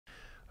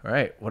All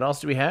right. What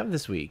else do we have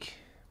this week?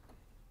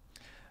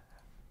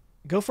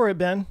 Go for it,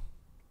 Ben.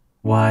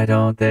 Why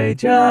don't they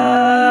just?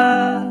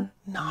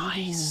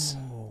 Nice.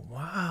 Oh,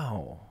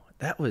 wow.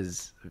 That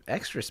was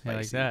extra Yeah,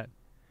 like spicy.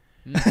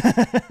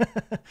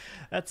 that.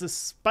 That's a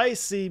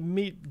spicy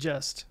meat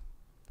just.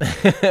 I'm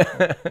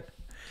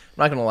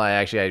not going to lie.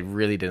 Actually, I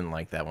really didn't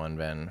like that one,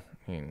 Ben.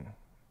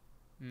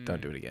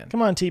 Don't do it again.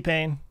 Come on,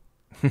 T-Pain.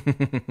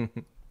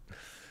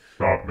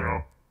 Stop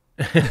now.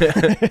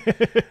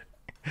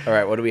 All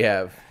right. What do we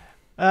have?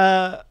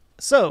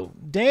 So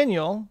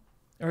Daniel,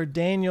 or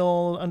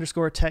Daniel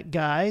 _ tech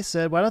guy,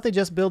 said, why don't they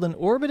just build an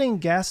orbiting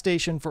gas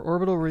station for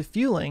orbital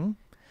refueling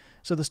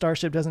so the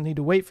Starship doesn't need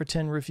to wait for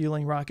 10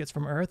 refueling rockets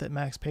from Earth at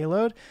max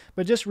payload,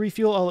 but just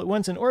refuel all at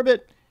once in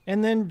orbit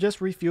and then just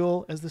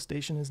refuel as the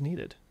station is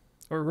needed.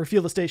 Or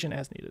refuel the station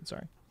as needed,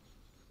 sorry.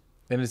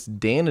 And it's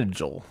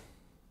Danagel,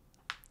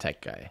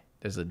 tech guy.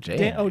 There's a J. in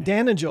there.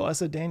 Danagel. I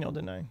said Daniel,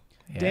 didn't I?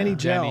 Yeah. Danny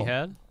Gel.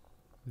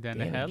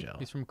 Danny Hell? Gel.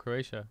 He's from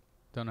Croatia.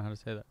 Don't know how to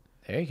say that.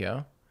 There you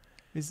go.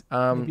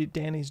 Maybe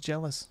Danny's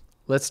jealous.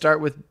 Let's start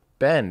with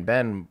Ben.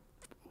 Ben,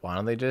 why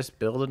don't they just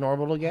build an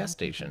orbital gas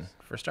station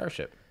for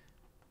Starship?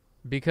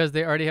 Because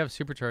they already have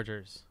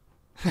superchargers.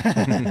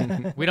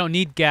 We don't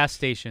need gas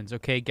stations,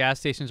 okay? Gas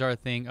stations are a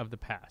thing of the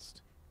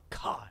past.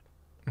 God.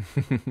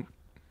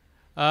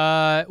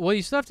 Well,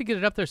 you still have to get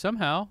it up there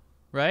somehow,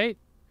 right?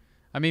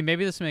 I mean,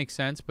 maybe this makes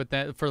sense, but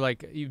that for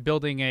like you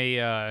building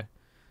a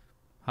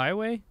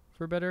highway,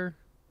 for better,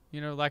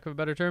 lack of a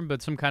better term,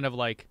 but some kind of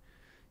like,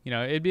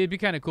 it'd be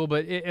kind of cool.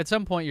 But at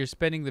some point, you're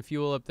spending the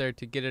fuel up there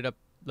to get it up.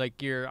 Like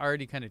you're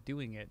already kind of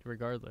doing it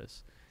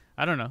regardless.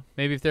 I don't know.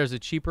 Maybe if there's a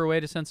cheaper way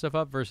to send stuff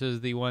up versus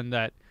the one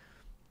that,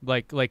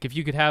 like if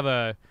you could have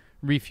a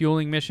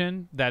refueling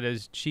mission that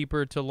is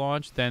cheaper to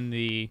launch than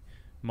the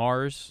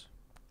Mars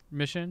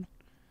mission,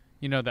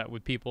 that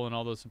with people and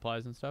all those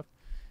supplies and stuff.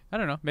 I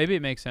don't know. Maybe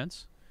it makes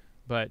sense,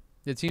 but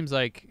it seems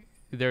like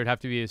there would have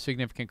to be a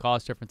significant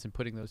cost difference in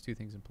putting those two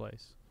things in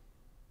place.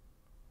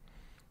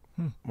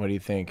 What do you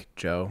think,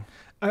 Joe?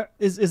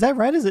 Is that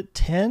right? Is it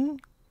 10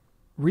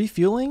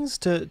 refuelings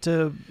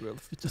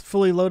to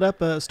fully load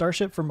up a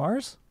Starship for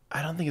Mars?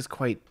 I don't think it's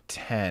quite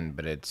 10,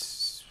 but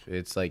it's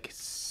like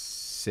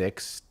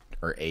 6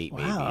 or 8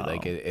 maybe. Wow.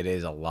 Like it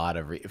is a lot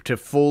of to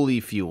fully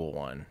fuel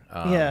one.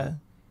 Yeah.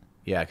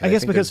 Yeah. I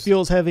guess think because there's-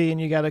 fuel's heavy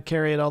and you got to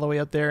carry it all the way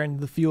up there and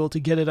the fuel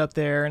to get it up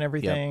there and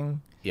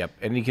everything. Yep.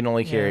 And you can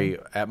only carry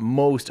at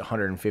most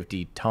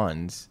 150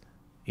 tons,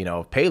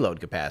 of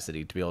payload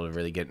capacity to be able to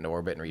really get into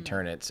orbit and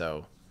return it.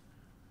 So,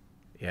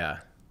 yeah.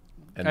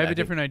 And I have a think-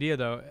 different idea,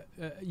 though.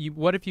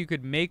 What if you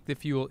could make the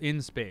fuel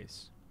in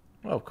space?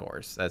 Well, of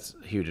course, that's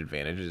a huge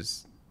advantage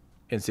is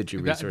in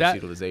situ That- resource that-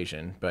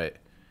 utilization. But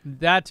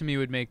That, to me,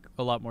 would make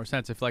a lot more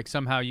sense if, like,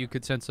 somehow you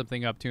could send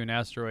something up to an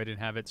asteroid and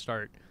have it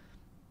start,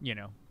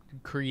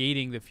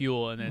 creating the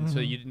fuel, and then so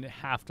you didn't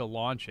have to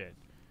launch it.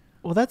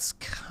 Well, that's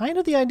kind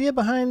of the idea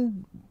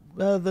behind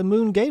the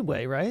Moon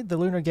Gateway, right? The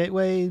Lunar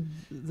Gateway,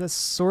 that's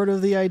sort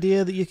of the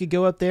idea that you could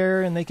go up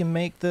there and they can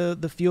make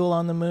the fuel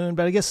on the moon.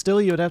 But I guess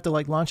still you would have to,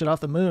 like, launch it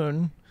off the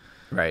moon.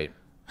 right.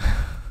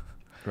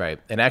 Right.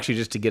 And actually,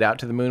 just to get out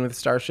to the moon with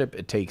Starship,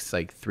 it takes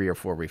like 3 or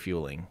 4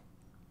 refueling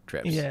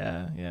trips.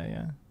 Yeah.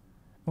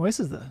 Well, this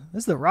is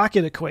the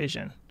rocket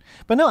equation.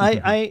 But no,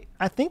 I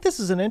think this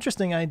is an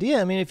interesting idea.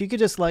 I mean, if you could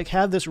just like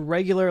have this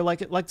regular, like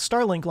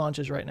Starlink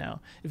launches right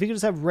now, if you could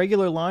just have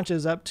regular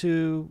launches up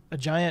to a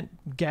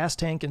giant gas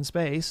tank in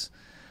space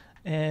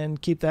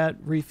and keep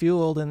that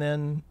refueled, and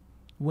then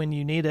when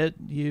you need it,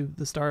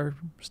 the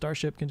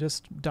Starship can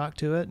just dock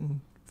to it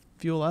and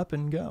fuel up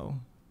and go.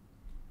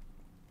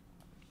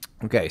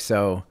 Okay,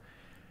 so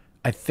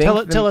I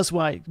think Tell us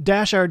why.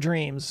 Dash our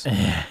dreams.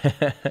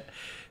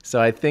 So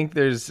I think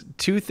there's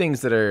 2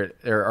 things that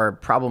are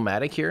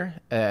problematic here,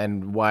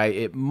 and why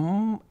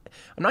I'm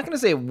not going to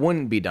say it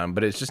wouldn't be done,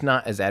 but it's just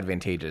not as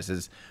advantageous.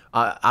 Is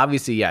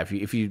obviously, yeah,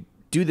 if you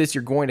do this,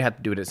 you're going to have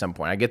to do it at some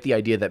point. I get the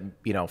idea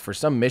that for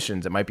some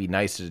missions, it might be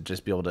nice to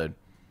just be able to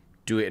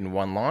do it in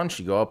one launch.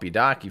 You go up, you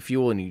dock, you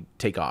fuel, and you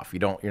take off.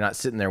 You're not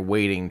sitting there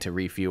waiting to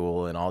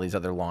refuel and all these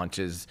other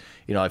launches.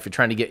 If you're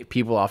trying to get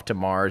people off to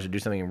Mars or do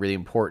something really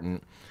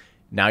important,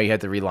 now you have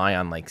to rely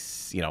on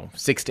 6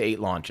 to 8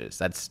 launches.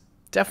 That's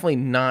definitely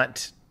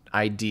not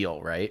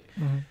ideal, right?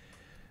 Mm-hmm.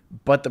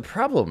 But the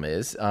problem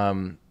is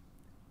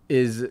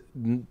 2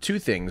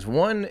 things.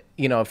 One,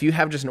 if you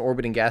have just an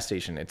orbiting gas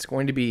station, it's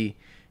going to be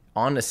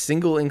on a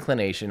single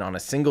inclination, on a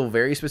single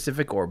very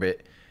specific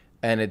orbit,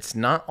 and it's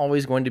not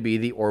always going to be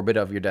the orbit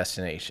of your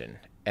destination.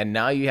 And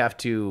now you have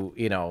to,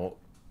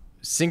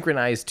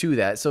 synchronize to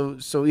that. So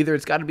either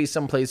it's got to be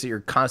some place that you're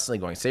constantly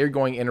going. Say you're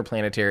going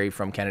interplanetary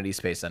from Kennedy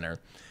Space Center.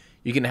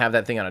 You can have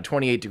that thing on a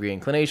 28-degree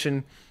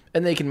inclination,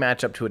 and they can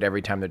match up to it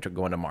every time they're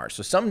going to Mars.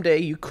 So someday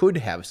you could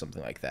have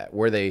something like that,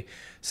 where they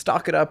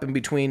stock it up in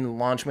between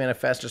launch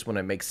manifests just when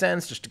it makes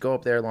sense, just to go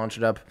up there, launch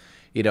it up,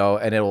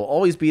 and it will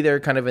always be there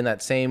kind of in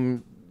that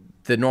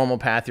the normal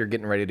path you're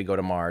getting ready to go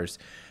to Mars.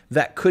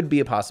 That could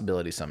be a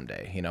possibility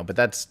someday, but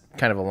that's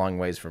kind of a long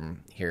ways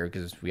from here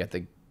because we have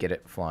to get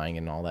it flying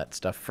and all that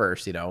stuff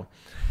first,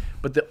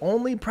 But the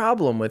only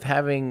problem with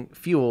having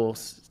fuel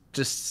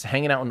just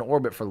hanging out in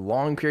orbit for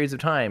long periods of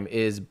time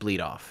is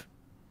bleed off.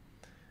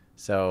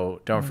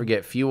 So don't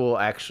forget, fuel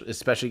actually,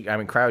 especially,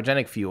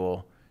 cryogenic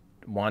fuel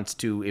wants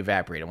to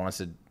evaporate. It wants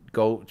to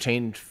go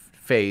change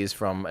phase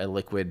from a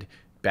liquid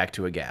back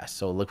to a gas.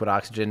 So liquid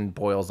oxygen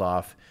boils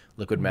off,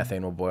 liquid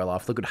methane will boil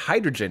off. Liquid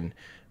hydrogen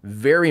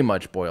very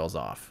much boils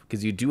off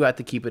because you do have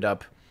to keep it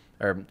up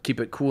or keep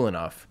it cool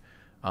enough.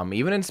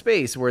 Even in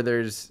space where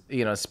there's,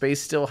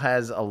 space still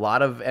has a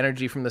lot of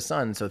energy from the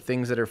sun. So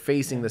things that are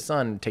facing the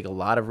sun take a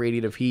lot of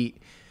radiative heat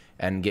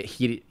and get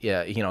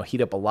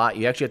heat up a lot.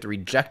 You actually have to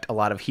reject a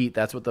lot of heat.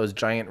 That's what those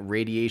giant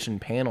radiation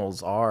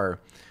panels are.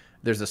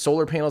 There's the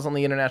solar panels on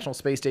the International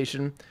Space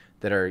Station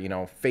that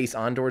are, face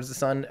on towards the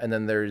sun. And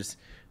then there's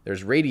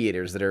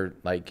radiators that are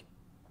like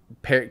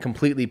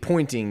completely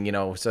pointing,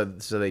 so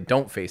they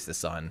don't face the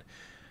sun.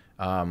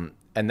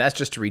 And that's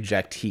just to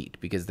reject heat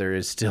because there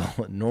is still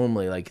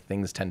normally like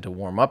things tend to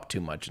warm up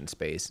too much in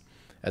space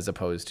as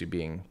opposed to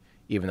being,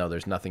 even though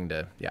there's nothing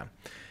to,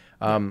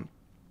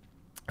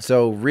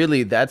 so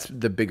really that's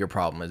the bigger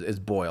problem is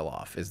boil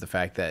off, is the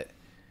fact that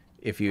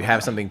if you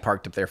have something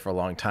parked up there for a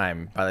long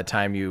time, by the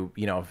time you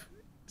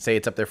say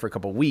it's up there for a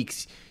couple of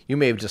weeks, you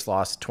may have just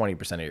lost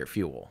 20% of your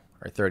fuel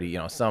or 30,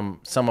 some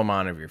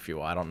amount of your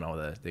fuel. I don't know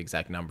the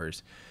exact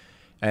numbers.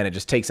 And it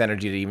just takes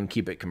energy to even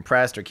keep it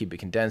compressed or keep it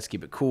condensed,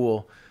 keep it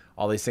cool,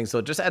 all these things. So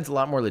it just adds a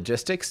lot more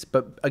logistics.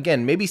 But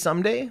again, maybe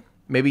someday,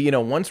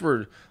 once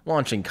we're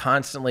launching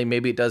constantly,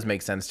 maybe it does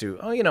make sense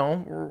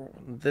to,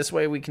 this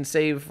way we can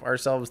save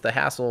ourselves the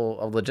hassle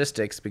of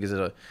logistics because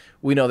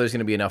we know there's going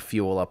to be enough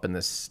fuel up in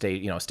this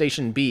state.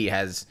 Station B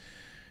has,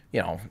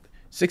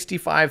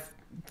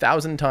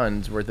 65,000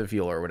 tons worth of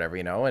fuel or whatever,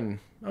 and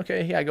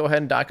okay, yeah, go ahead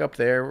and dock up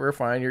there. We're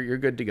fine. You're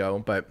good to go.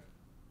 But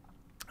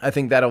I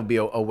think that'll be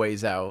a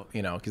ways out,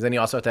 because then you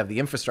also have to have the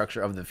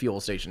infrastructure of the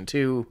fuel station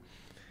too,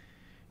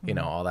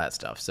 all that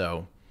stuff.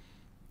 So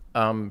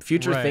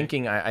future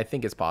thinking, I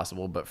think it's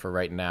possible, but for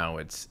right now,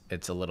 it's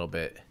a little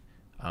bit,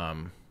 a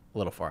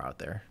little far out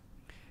there.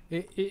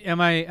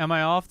 Am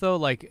I off though?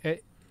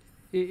 Like,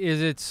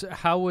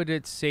 how would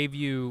it save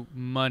you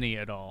money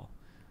at all?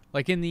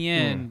 Like in the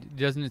end,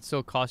 doesn't it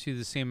still cost you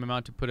the same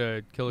amount to put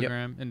a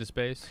kilogram into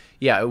space?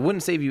 Yeah, it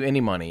wouldn't save you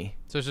any money.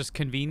 So it's just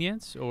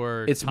convenience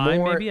or it's time?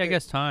 More, maybe I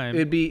guess time.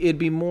 It'd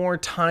be more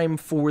time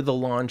for the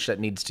launch that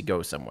needs to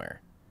go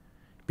somewhere,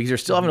 because you're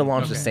still having to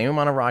launch the same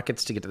amount of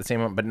rockets to get to the same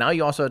amount. But now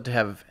you also have to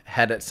have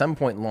had at some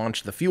point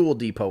launched the fuel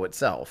depot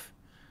itself,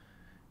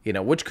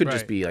 which could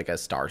just be like a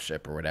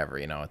Starship or whatever,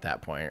 at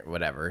that point,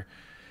 whatever.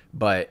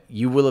 But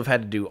you will have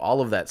had to do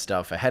all of that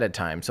stuff ahead of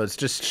time. So it's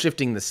just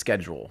shifting the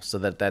schedule so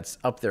that that's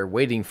up there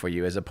waiting for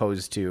you as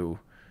opposed to,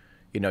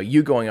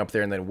 you going up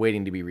there and then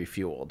waiting to be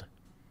refueled.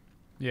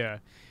 Yeah.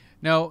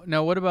 Now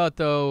what about,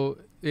 though,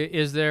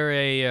 is there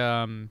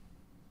a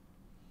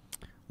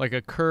like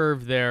a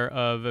curve there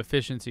of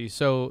efficiency?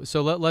 So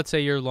let's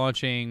say you're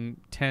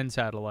launching 10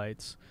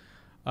 satellites.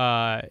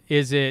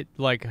 Is it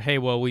like, hey,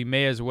 well, we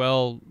may as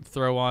well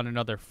throw on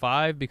another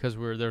 5 because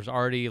there's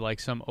already like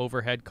some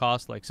overhead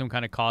cost, like some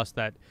kind of cost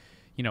that,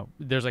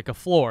 there's like a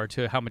floor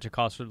to how much it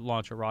costs to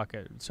launch a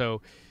rocket.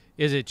 So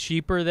is it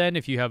cheaper then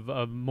if you have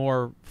a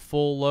more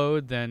full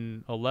load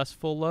than a less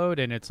full load?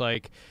 And it's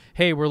like,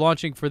 hey, we're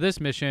launching for this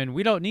mission.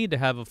 We don't need to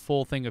have a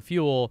full thing of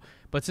fuel,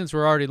 but since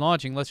we're already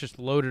launching, let's just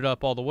load it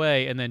up all the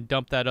way and then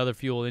dump that other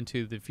fuel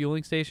into the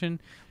fueling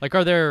station. Like,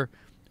 are there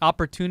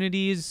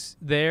opportunities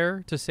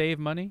there to save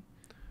money?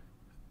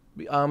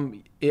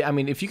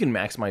 If you can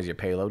maximize your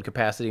payload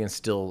capacity and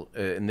still,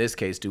 in this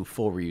case, do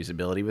full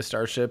reusability with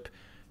Starship,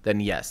 then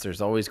yes,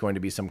 there's always going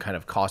to be some kind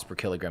of cost per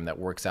kilogram that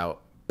works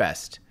out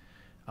best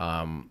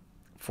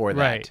for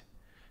that.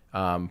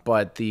 Right.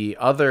 But the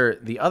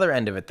other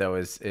end of it though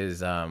is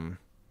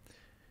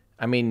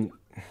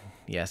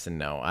yes and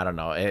no. I don't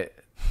know.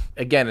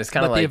 Again, it's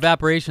kind of like the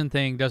evaporation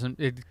thing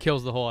it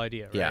kills the whole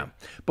idea, right? Yeah.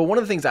 But one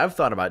of the things I've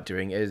thought about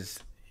doing is,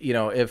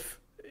 if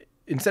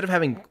instead of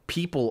having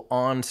people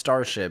on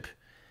Starship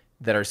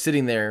that are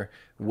sitting there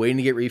waiting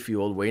to get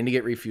refueled,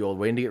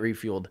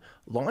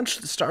 launch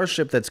the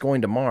Starship that's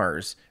going to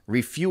Mars,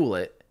 refuel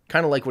it,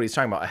 kind of like what he's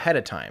talking about, ahead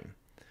of time,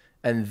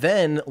 and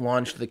then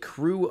launch the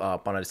crew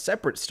up on a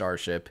separate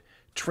Starship,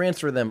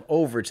 transfer them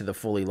over to the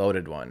fully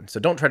loaded one. So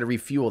don't try to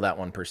refuel that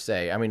one per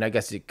se. I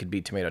guess it could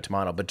be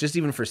tomato, but just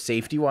even for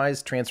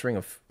safety-wise,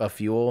 transferring a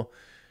fuel,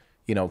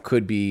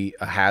 could be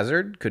a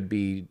hazard, could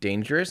be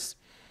dangerous.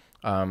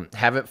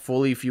 Have it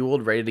fully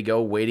fueled, ready to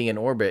go, waiting in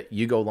orbit.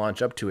 You go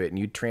launch up to it and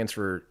you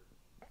transfer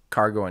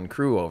cargo and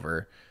crew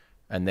over,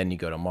 and then you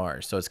go to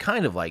Mars. So it's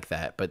kind of like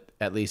that, but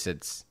at least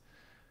it's,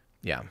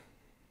 I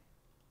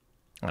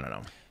don't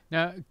know.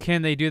 Now,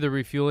 can they do the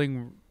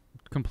refueling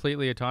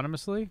completely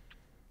autonomously?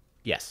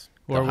 Yes.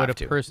 Or would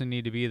a person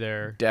need to be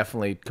there?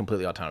 Definitely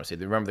completely autonomously.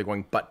 Remember, they're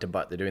going butt to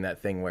butt. They're doing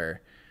that thing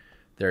where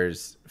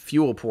there's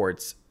fuel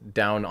ports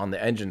down on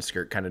the engine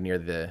skirt, kind of near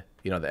the,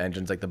 the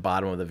engine's like the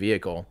bottom of the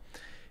vehicle.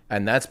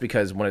 And that's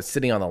because when it's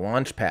sitting on the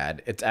launch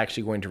pad, it's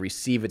actually going to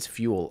receive its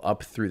fuel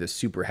up through the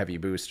super heavy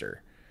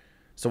booster.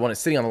 So when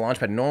it's sitting on the launch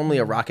pad, normally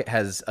a rocket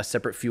has a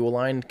separate fuel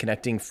line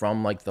connecting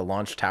from like the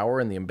launch tower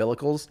and the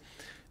umbilicals,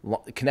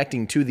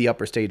 connecting to the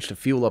upper stage to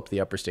fuel up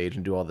the upper stage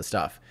and do all the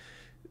stuff.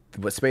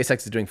 What SpaceX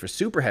is doing for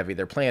Super Heavy,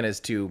 their plan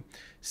is to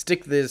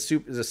stick the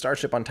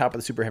Starship on top of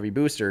the Super Heavy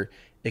booster.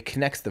 It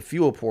connects the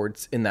fuel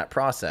ports in that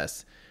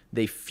process.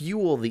 They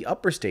fuel the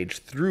upper stage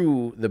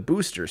through the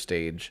booster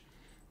stage.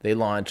 They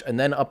launch, and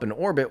then up in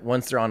orbit,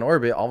 once they're on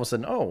orbit, all of a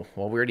sudden, oh,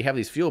 well, we already have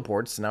these fuel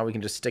ports, so now we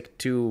can just stick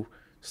two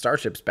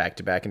Starships back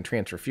to back and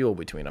transfer fuel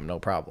between them, no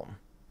problem.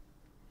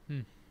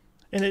 And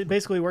it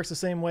basically works the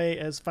same way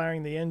as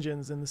firing the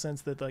engines in the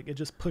sense that like it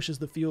just pushes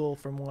the fuel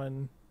from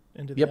one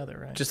into the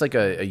other, right? Just like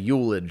a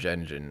Ullage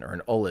engine or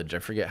an Ullage. I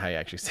forget how you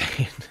actually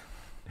say it.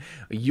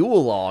 A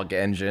Yule-log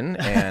engine.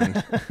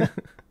 And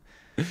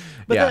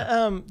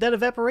But that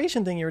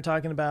evaporation thing you were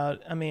talking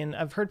about, I mean,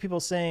 I've heard people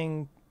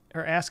saying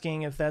or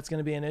asking if that's going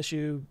to be an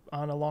issue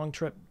on a long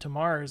trip to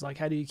Mars. Like,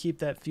 how do you keep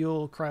that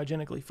fuel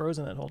cryogenically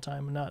frozen that whole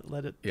time and not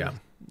let it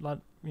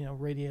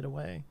radiate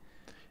away?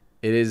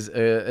 It is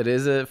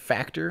a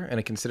factor and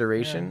a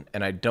consideration,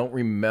 and I don't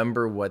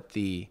remember what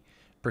the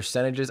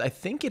percentage is. I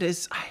think it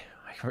is. I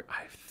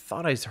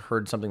thought I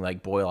heard something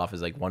like boil off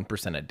is like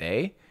 1% a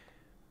day.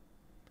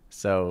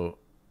 So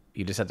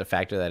you just have to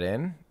factor that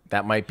in.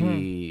 That might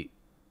be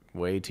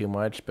way too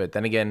much, but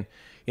then again,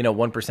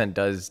 1%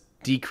 does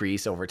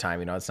decrease over time.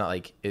 It's not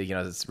like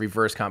it's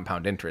reverse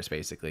compound interest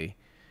basically.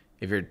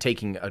 If you're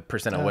taking a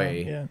percent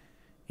away,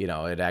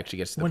 it actually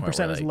gets to the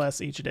 1% is less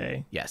each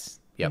day.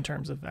 Yes. In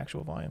terms of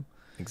actual volume.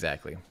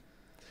 Exactly.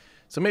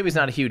 So maybe it's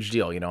not a huge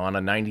deal. On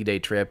a 90-day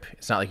trip,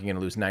 it's not like you're going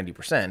to lose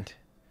 90%.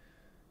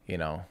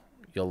 You'll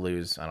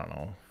lose,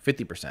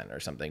 50% or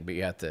something, but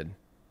you have to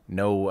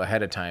know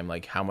ahead of time,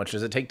 like, how much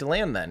does it take to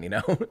land then,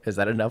 Is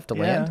that enough to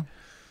land?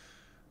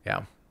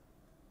 Yeah.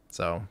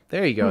 So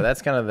there you go.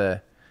 That's kind of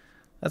the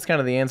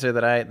answer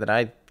that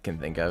I can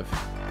think of.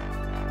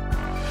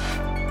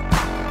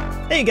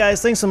 Hey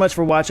guys, thanks so much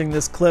for watching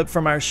this clip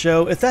from our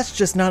show. If that's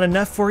just not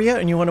enough for you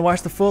and you want to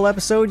watch the full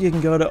episode, you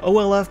can go to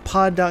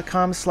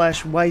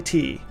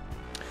olfpod.com/YT.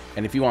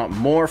 And if you want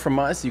more from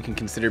us, you can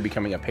consider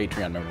becoming a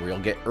Patreon member. You'll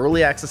get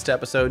early access to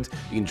episodes.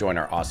 You can join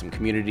our awesome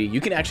community. You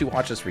can actually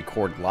watch us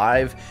record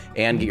live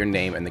and get your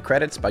name in the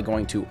credits by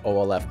going to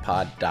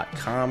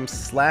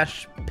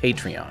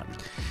olfpod.com/Patreon.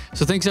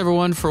 So thanks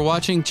everyone for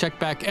watching. Check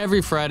back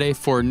every Friday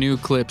for new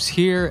clips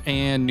here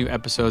and new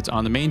episodes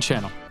on the main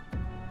channel.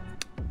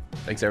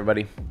 Thanks,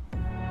 everybody.